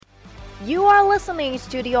You are listening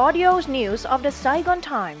to the audio news of the Saigon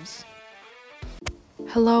Times.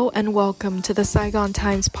 Hello and welcome to the Saigon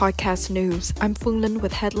Times podcast news. I'm Phương Linh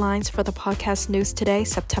with headlines for the podcast news today,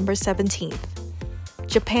 September 17th.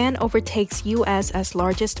 Japan overtakes U.S. as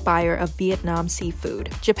largest buyer of Vietnam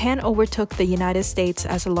seafood. Japan overtook the United States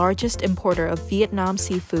as the largest importer of Vietnam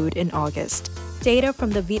seafood in August. Data from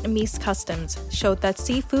the Vietnamese customs showed that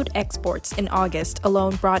seafood exports in August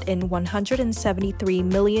alone brought in $173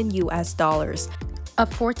 million US dollars, up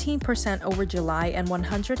 14% over July and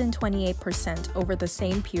 128% over the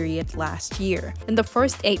same period last year. In the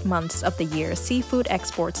first 8 months of the year, seafood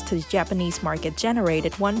exports to the Japanese market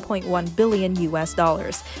generated $1.1 billion US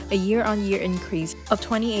dollars, a year-on-year increase of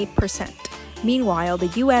 28%. Meanwhile,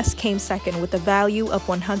 the U.S. came second with a value of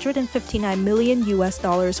 $159 million US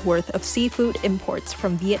dollars worth of seafood imports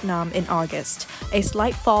from Vietnam in August, a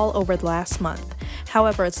slight fall over last month.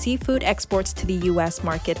 However, seafood exports to the U.S.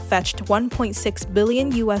 market fetched $1.6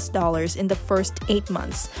 billion US dollars in the first 8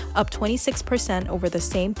 months, up 26% over the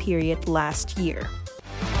same period last year.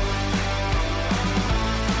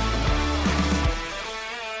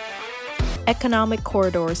 Economic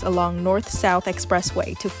corridors along North-South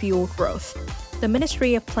Expressway to fuel growth. The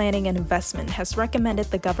Ministry of Planning and Investment has recommended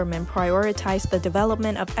the government prioritize the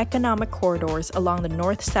development of economic corridors along the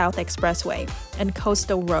North-South Expressway and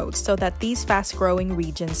coastal roads so that these fast-growing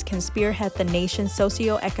regions can spearhead the nation's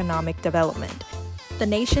socio-economic development. The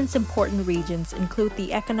nation's important regions include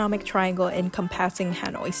the economic triangle encompassing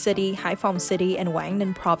Hanoi City, Haiphong City, and Quảng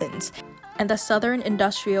Ninh Province, and the Southern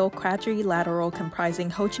Industrial Quadrilateral comprising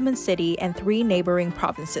Ho Chi Minh City and 3 neighboring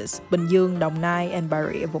provinces, Bình Dương, Đồng Nai, and Bà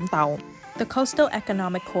Rịa Vũng Tàu. The coastal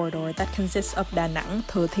economic corridor that consists of Da Nang,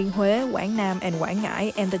 Thừa Thiên Huế, Quảng Nam, and Quảng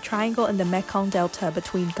Ngãi, and the triangle in the Mekong Delta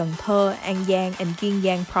between Cần Thơ, An Giang, and Kiên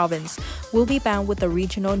Giang province will be bound with the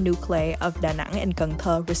regional nuclei of Da Nang and Cần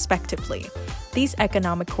Thơ, respectively. These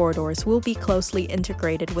economic corridors will be closely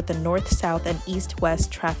integrated with the north-south and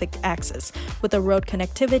east-west traffic axis, with a road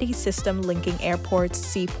connectivity system linking airports,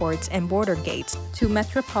 seaports, and border gates to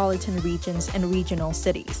metropolitan regions and regional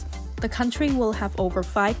cities. The country will have over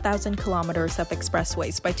 5,000 kilometers of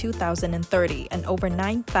expressways by 2030 and over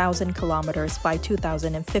 9,000 kilometers by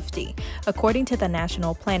 2050, according to the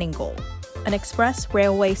national planning goal. An express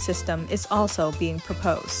railway system is also being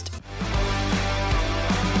proposed.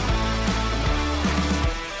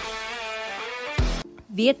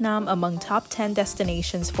 Vietnam among top 10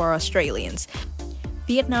 destinations for Australians.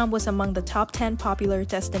 Vietnam was among the top 10 popular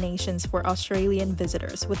destinations for Australian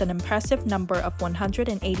visitors, with an impressive number of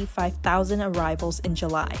 185,000 arrivals in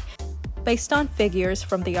July. Based on figures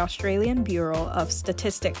from the Australian Bureau of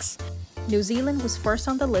Statistics, New Zealand was first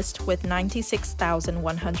on the list with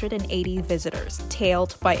 96,180 visitors,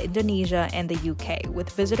 tailed by Indonesia and the UK,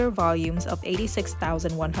 with visitor volumes of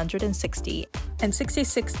 86,160 and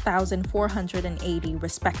 66,480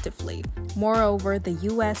 respectively. Moreover, the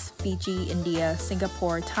US, Fiji, India,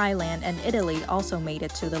 Singapore, Thailand, and Italy also made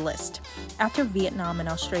it to the list. After Vietnam and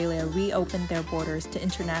Australia reopened their borders to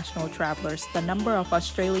international travelers, the number of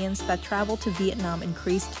Australians that traveled to Vietnam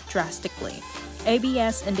increased drastically.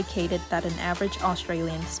 ABS indicated that an average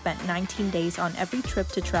Australian spent 19 days on every trip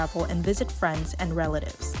to travel and visit friends and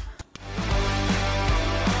relatives.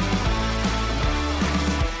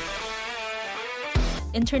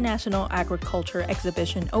 International Agriculture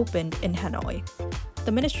Exhibition opened in Hanoi.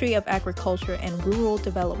 The Ministry of Agriculture and Rural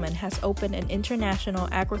Development has opened an International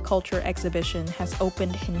Agriculture Exhibition in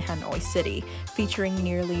Hanoi City, featuring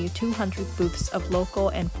nearly 200 booths of local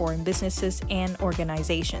and foreign businesses and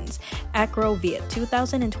organizations. AgroViet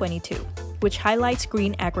 2022, which highlights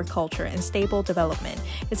green agriculture and stable development,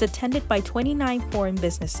 is attended by 29 foreign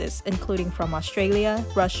businesses, including from Australia,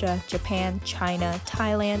 Russia, Japan, China,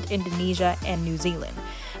 Thailand, Indonesia, and New Zealand.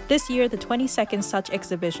 This year, the 22nd such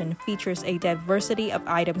exhibition features a diversity of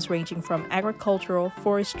items ranging from agricultural,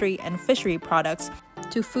 forestry, and fishery products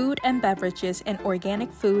to food and beverages and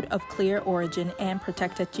organic food of clear origin and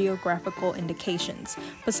protected geographical indications.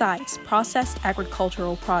 Besides, processed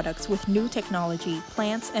agricultural products with new technology,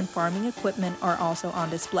 plants, and farming equipment are also on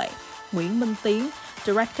display. Nguyễn Minh Tiến,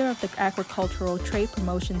 Director of the Agricultural Trade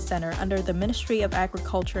Promotion Center under the Ministry of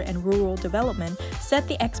Agriculture and Rural Development, said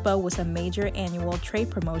the expo was a major annual trade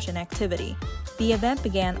promotion activity. The event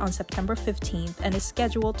began on September 15th and is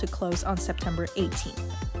scheduled to close on September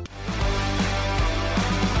 18th.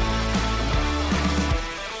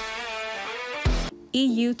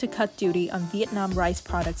 EU to cut duty on Vietnam rice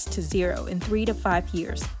products to 0 in 3 to 5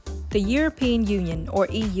 years. The European Union, or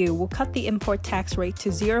EU, will cut the import tax rate to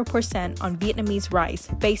 0% on Vietnamese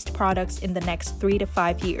rice-based products in the next 3 to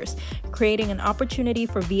 5 years, creating an opportunity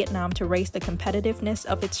for Vietnam to raise the competitiveness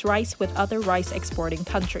of its rice with other rice-exporting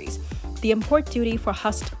countries. The import duty for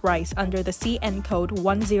husked rice under the CN code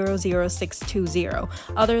 100620,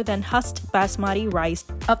 other than husked basmati rice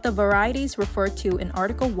of the varieties referred to in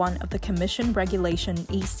Article 1 of the Commission Regulation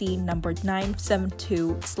EC number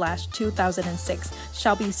 972/2006,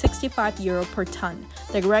 shall be €65 per ton.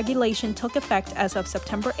 The regulation took effect as of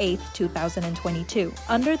September 8, 2022.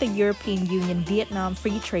 Under the European Union-Vietnam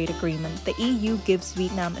Free Trade Agreement, the EU gives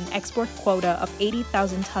Vietnam an export quota of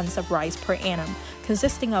 80,000 tons of rice per annum,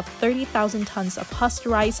 consisting of 30,000 tons of husked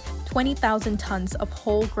rice, 20,000 tons of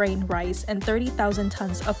whole grain rice, and 30,000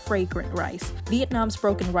 tons of fragrant rice. Vietnam's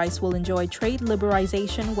broken rice will enjoy trade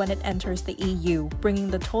liberalization when it enters the EU,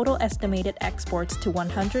 bringing the total estimated exports to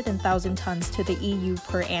 100,000 tons to the EU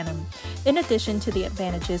per annum. In addition to the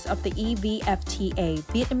advantages of the EVFTA,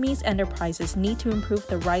 Vietnamese enterprises need to improve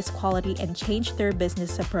the rice quality and change their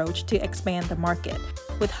business approach to expand the market.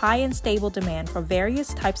 With high and stable demand for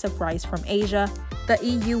various types of rice from Asia, the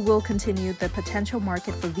EU will continue the potential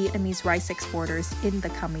market for Vietnamese rice exporters in the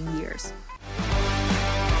coming years.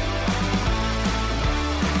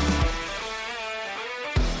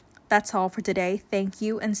 That's all for today. Thank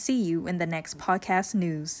you and see you in the next podcast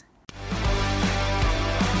news.